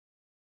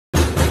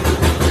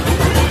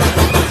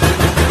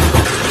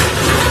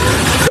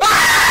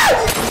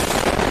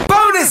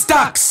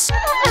Roblox!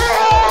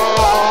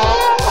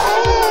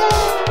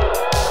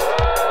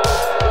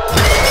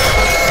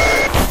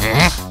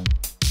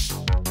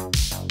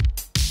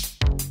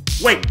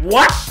 Wait,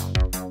 what?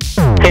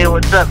 Hey,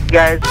 what's up,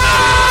 guys?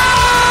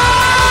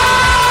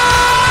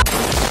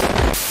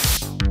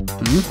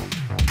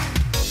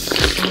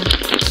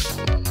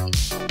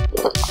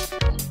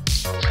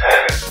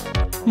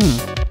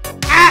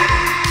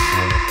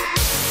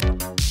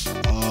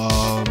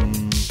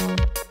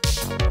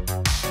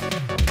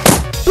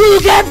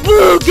 Booga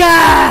booga!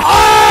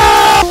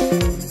 Oh!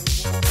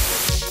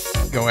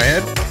 Go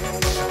ahead.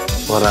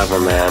 Whatever,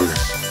 man.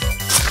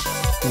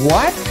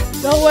 What?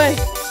 No way!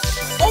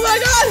 Oh my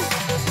god!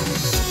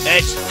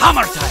 It's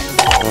hammer time!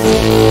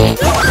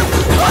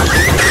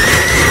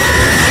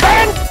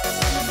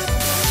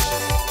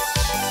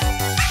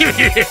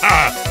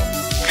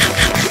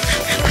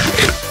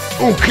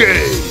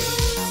 Okay.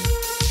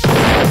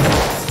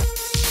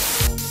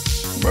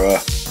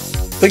 Bruh.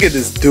 Look at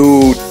this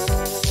dude.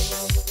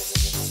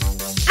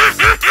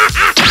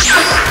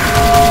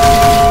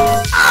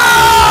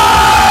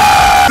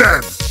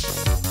 Damn.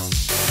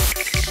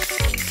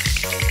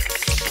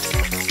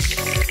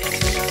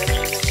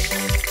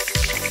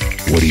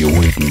 What are you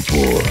waiting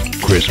for?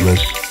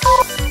 Christmas?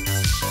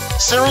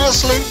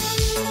 Seriously?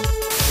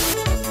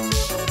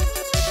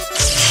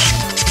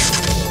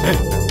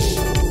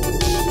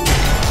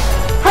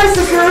 Hi,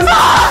 sisters!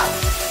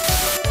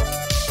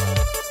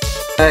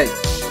 Hey,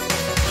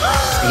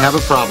 we have a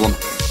problem.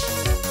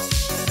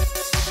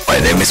 My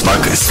name is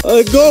Marcus.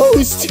 A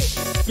ghost!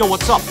 Yo,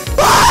 what's up?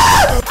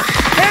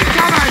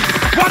 Incoming!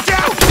 Watch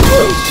out!